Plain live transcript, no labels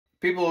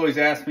People always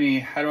ask me,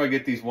 how do I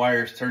get these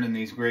wires turned in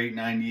these great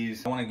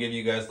 90s? I want to give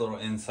you guys a little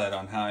insight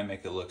on how I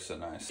make it look so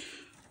nice.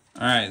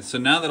 All right, so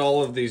now that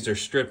all of these are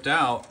stripped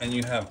out and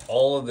you have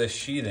all of this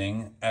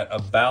sheathing at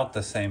about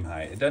the same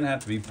height, it doesn't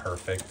have to be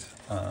perfect.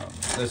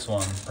 This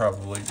one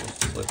probably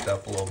just slipped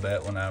up a little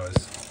bit when I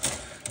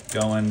was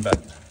going,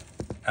 but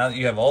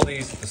you have all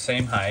these at the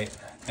same height,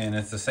 and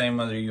it's the same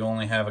whether you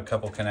only have a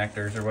couple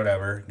connectors or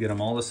whatever. Get them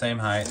all the same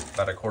height,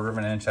 about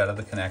 1/4 inch out of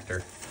the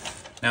connector.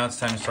 Now it's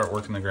time to start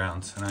working the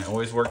grounds, and I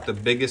always work the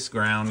biggest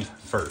ground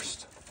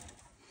first.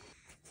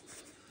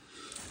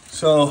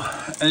 So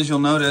as you'll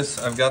notice,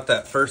 I've got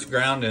that first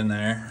ground in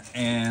there,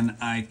 and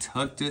I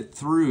tucked it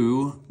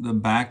through the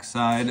back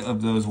side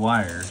of those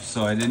wires.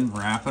 So I didn't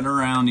wrap it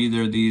around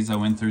either of these, I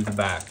went through the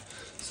back.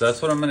 So that's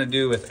what I'm gonna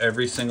do with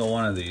every single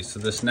one of these. So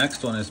this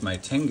next one is my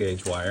 10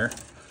 gauge wire.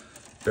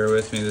 Bear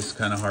with me, this is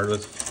kind of hard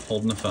with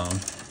holding the phone.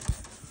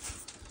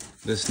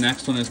 This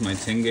next one is my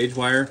 10 gauge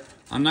wire.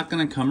 I'm not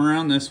gonna come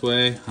around this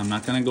way. I'm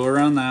not gonna go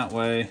around that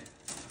way.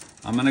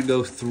 I'm gonna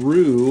go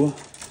through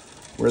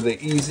where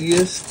the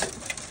easiest,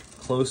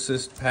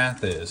 closest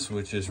path is,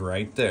 which is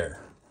right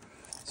there.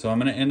 So I'm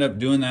gonna end up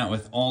doing that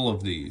with all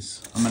of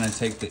these. I'm gonna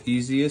take the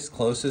easiest,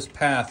 closest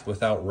path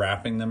without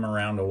wrapping them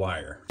around a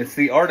wire. It's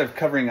the art of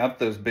covering up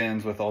those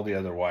bends with all the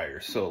other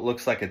wires. So it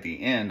looks like at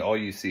the end, all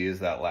you see is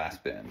that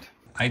last bend.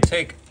 I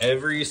take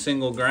every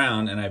single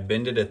ground and I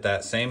bend it at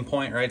that same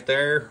point right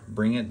there,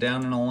 bring it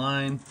down in a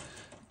line,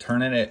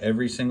 turn it at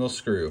every single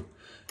screw.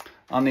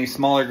 On these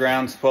smaller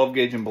grounds, 12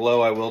 gauge and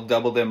below, I will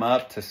double them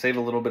up to save a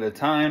little bit of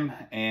time,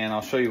 and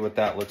I'll show you what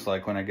that looks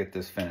like when I get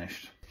this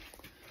finished.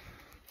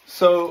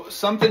 So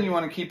something you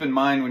want to keep in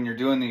mind when you're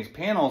doing these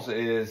panels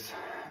is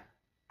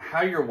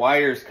how your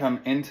wires come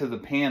into the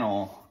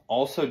panel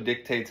also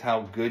dictates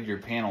how good your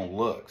panel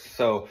looks.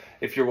 So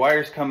if your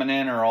wires coming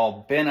in are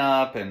all bent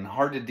up and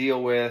hard to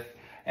deal with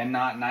and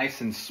not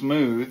nice and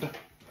smooth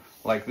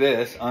like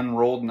this,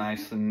 unrolled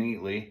nice and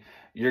neatly,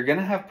 you're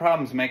gonna have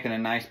problems making a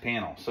nice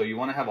panel. So you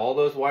wanna have all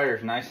those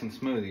wires nice and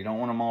smooth. You don't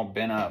want them all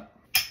bent up.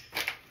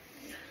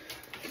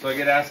 So I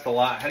get asked a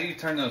lot, how do you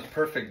turn those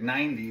perfect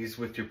 90s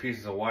with your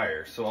pieces of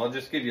wire? So I'll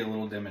just give you a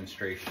little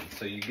demonstration.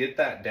 So you get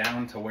that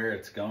down to where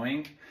it's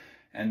going,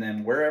 and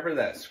then wherever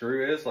that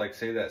screw is, like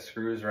say that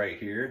screw is right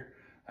here,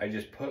 I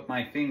just put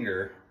my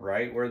finger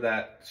right where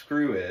that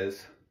screw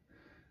is,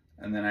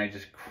 and then I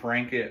just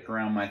crank it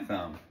around my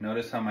thumb.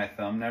 Notice how my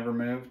thumb never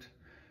moved?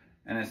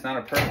 And it's not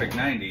a perfect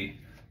 90,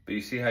 but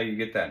you see how you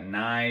get that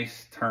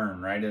nice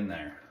turn right in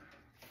there.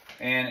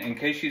 And in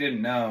case you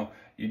didn't know,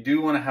 you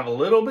do want to have a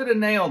little bit of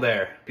nail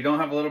there. If you don't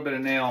have a little bit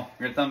of nail,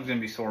 your thumb's going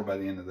to be sore by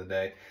the end of the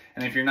day.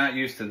 And if you're not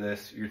used to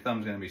this, your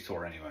thumb's going to be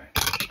sore anyway.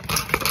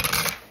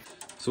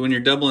 So when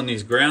you're doubling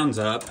these grounds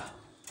up,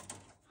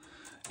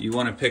 you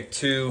want to pick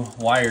two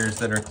wires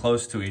that are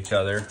close to each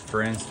other.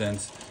 For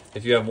instance,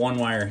 if you have one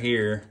wire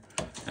here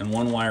and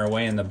one wire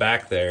way in the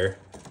back there,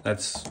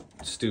 that's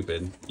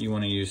stupid. You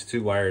want to use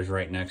two wires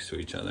right next to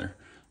each other.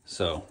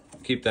 So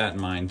keep that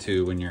in mind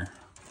too when you're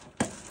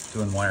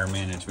doing wire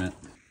management.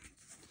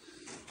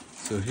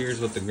 So here's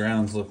what the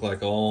grounds look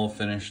like all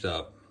finished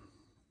up.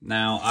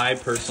 Now I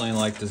personally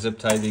like to zip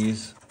tie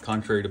these.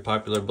 Contrary to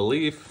popular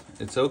belief,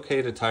 it's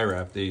okay to tie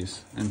wrap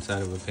these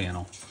inside of a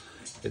panel.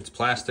 It's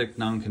plastic,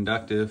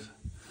 non-conductive.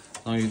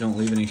 As long as you don't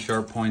leave any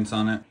sharp points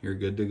on it, you're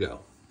good to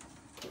go.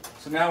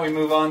 So now we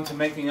move on to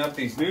making up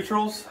these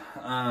neutrals.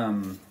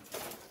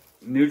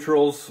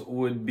 Neutrals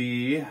would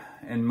be,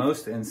 in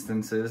most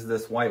instances,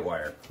 this white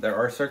wire. There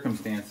are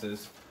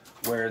circumstances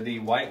where the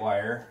white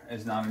wire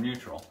is not a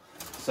neutral.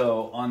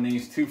 So on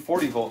these two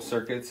 40-volt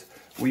circuits,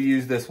 we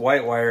use this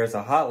white wire as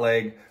a hot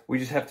leg. We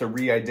just have to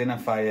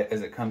re-identify it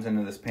as it comes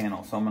into this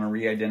panel. So I'm going to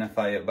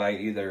re-identify it by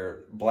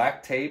either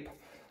black tape,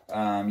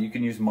 you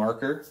can use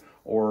marker,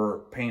 or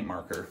paint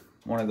marker.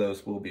 One of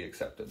those will be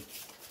accepted.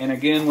 And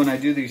again, when I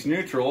do these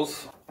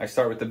neutrals, I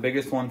start with the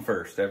biggest one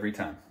first every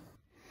time.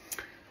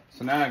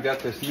 So now I've got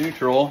this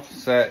neutral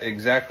set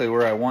exactly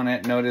where I want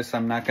it. Notice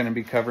I'm not going to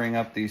be covering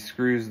up these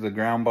screws, the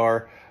ground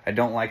bar. I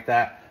don't like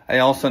that. I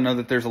also know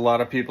that there's a lot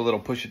of people that'll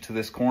push it to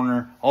this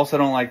corner. Also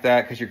don't like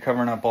that because you're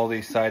covering up all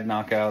these side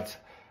knockouts.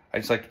 I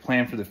just like to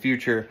plan for the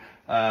future.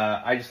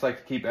 I just like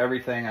to keep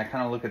everything. I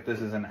kind of look at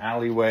this as an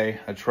alleyway,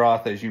 a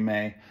trough as you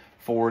may,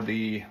 for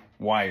the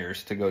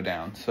wires to go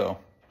down. So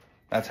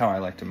that's how I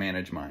like to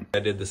manage mine. I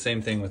did the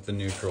same thing with the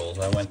neutrals.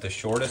 I went the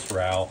shortest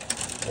route,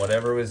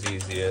 whatever was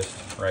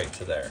easiest, right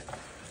to there.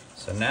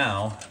 So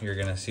now you're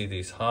gonna see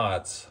these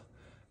hots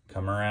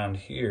come around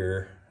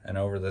here and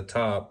over the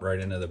top right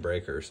into the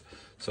breakers.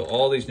 So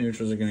all these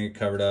neutrals are gonna get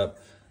covered up.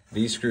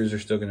 These screws are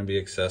still gonna be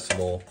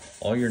accessible.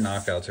 All your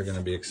knockouts are gonna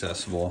be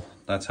accessible.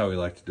 That's how we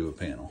like to do a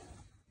panel.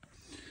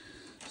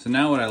 So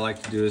now what I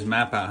like to do is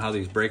map out how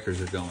these breakers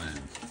are going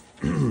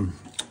in.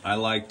 I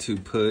like to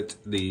put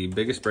the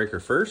biggest breaker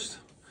first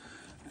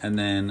and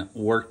then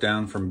work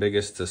down from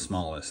biggest to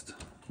smallest.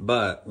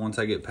 But once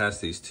I get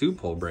past these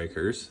 2-pole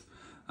breakers,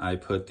 I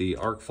put the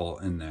arc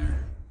fault in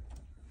there.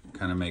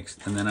 Kind of makes,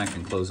 and then I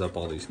can close up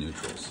all these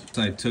neutrals.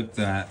 So I took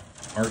that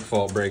arc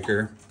fault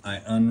breaker,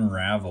 I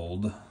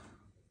unraveled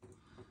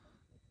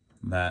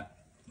that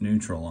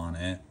neutral on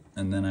it,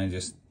 and then I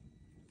just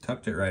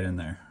tucked it right in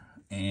there.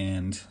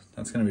 And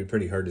that's gonna be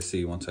pretty hard to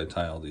see once I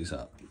tie all these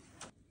up.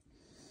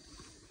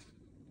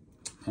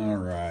 All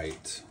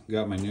right,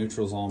 got my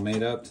neutrals all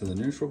made up to the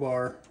neutral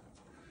bar.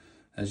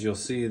 As you'll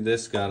see,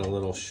 this got a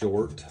little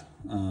short.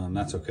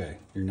 That's okay.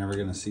 You're never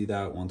gonna see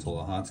that once all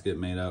the hots get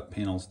made up,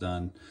 panel's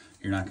done.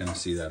 You're not gonna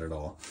see that at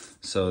all.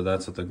 So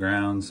that's what the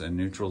grounds and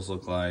neutrals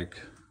look like.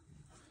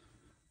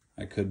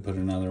 I could put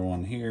another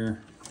one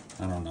here.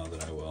 I don't know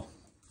that I will.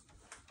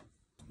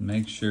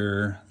 Make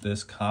sure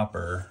this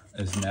copper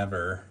is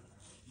never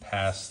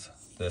past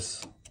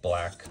this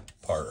black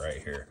part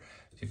right here.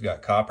 If you've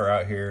got copper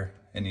out here,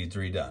 it needs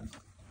redone.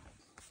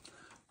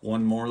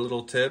 One more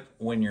little tip,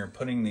 when you're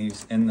putting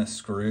these in the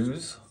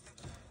screws,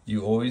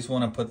 you always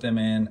want to put them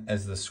in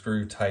as the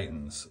screw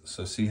tightens.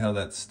 So see how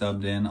that's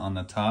stubbed in on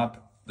the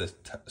top? The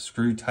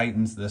screw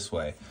tightens this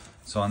way.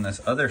 So on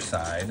this other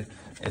side,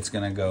 it's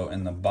going to go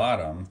in the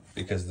bottom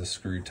because the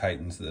screw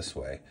tightens this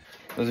way.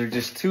 Those are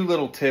just two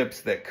little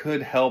tips that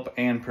could help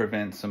and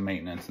prevent some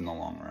maintenance in the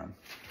long run.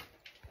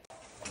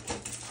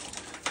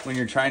 When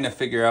you're trying to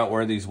figure out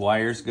where these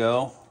wires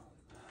go,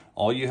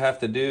 all you have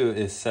to do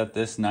is set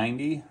this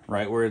 90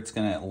 right where it's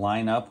going to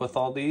line up with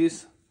all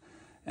these.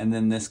 And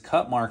then this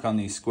cut mark on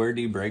these square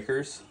D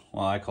breakers,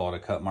 well, I call it a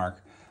cut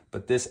mark,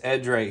 but this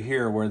edge right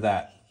here where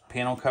that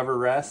panel cover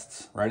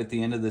rests, right at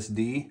the end of this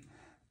D,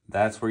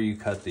 that's where you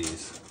cut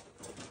these.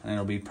 And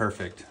it'll be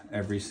perfect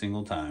every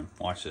single time.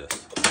 Watch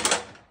this.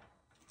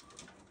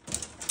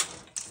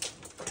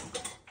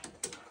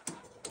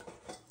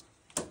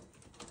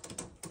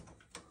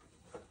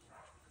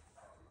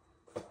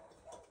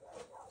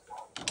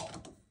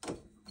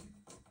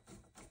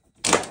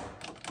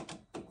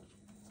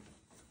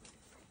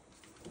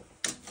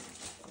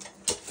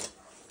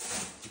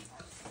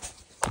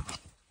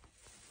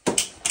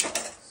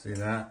 See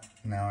that?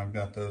 Now I've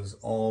got those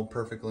all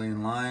perfectly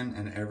in line,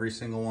 and every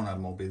single one of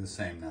them will be the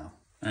same now.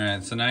 All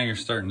right, so now you're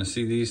starting to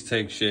see these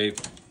take shape.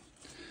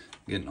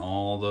 Getting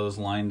all those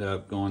lined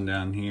up, going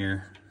down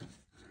here,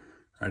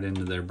 right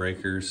into their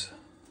breakers,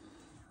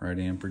 right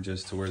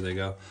amperages to where they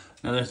go.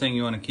 Another thing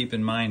you want to keep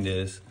in mind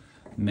is,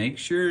 make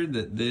sure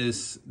that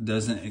this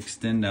doesn't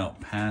extend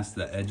out past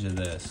the edge of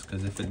this,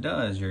 because if it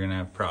does, you're gonna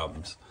have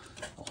problems.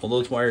 All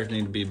those wires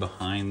need to be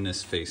behind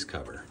this face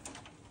cover.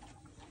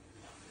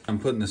 I'm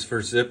putting this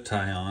first zip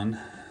tie on.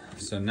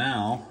 So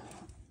now,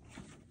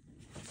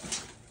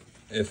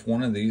 if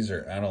one of these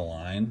are out of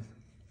line,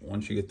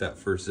 once you get that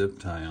first zip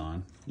tie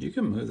on, you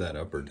can move that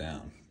up or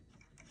down.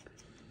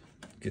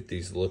 Get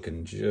these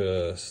looking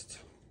just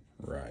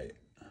right.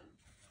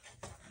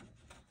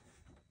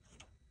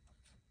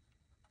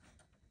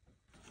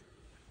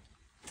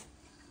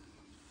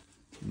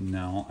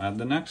 Now add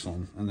the next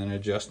one and then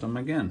adjust them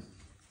again.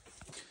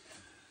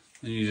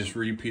 Then you just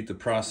repeat the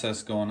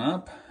process going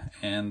up,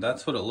 and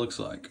that's what it looks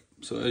like.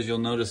 So as you'll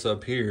notice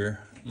up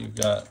here, you've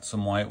got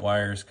some white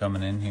wires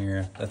coming in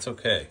here. That's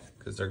okay,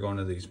 because they're going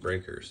to these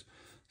breakers.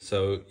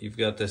 So you've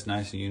got this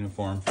nice and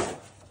uniform.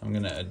 I'm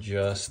gonna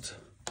adjust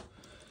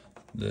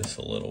this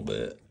a little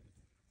bit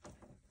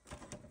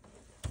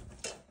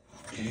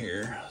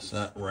here, so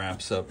that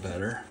wraps up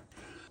better.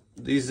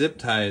 These zip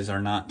ties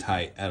are not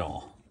tight at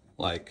all.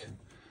 Like,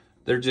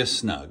 they're just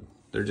snug.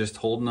 They're just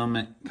holding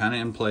them kind of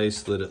in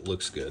place so that it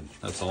looks good.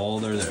 That's all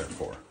they're there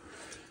for.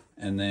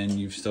 And then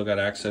you've still got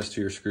access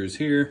to your screws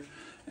here.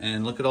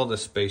 And look at all the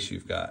space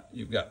you've got.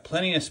 You've got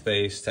plenty of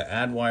space to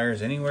add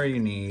wires anywhere you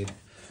need.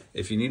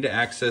 If you need to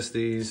access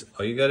these,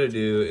 all you got to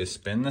do is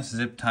spin this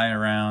zip tie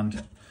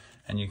around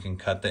and you can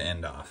cut the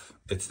end off.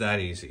 It's that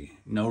easy.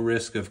 No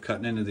risk of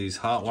cutting into these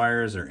hot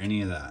wires or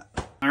any of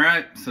that. All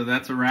right, so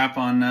that's a wrap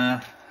on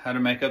how to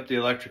make up the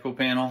electrical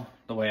panel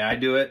the way I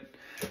do it.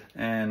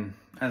 And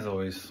as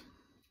always,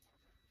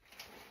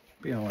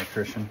 be an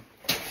electrician,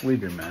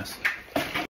 leave your mess.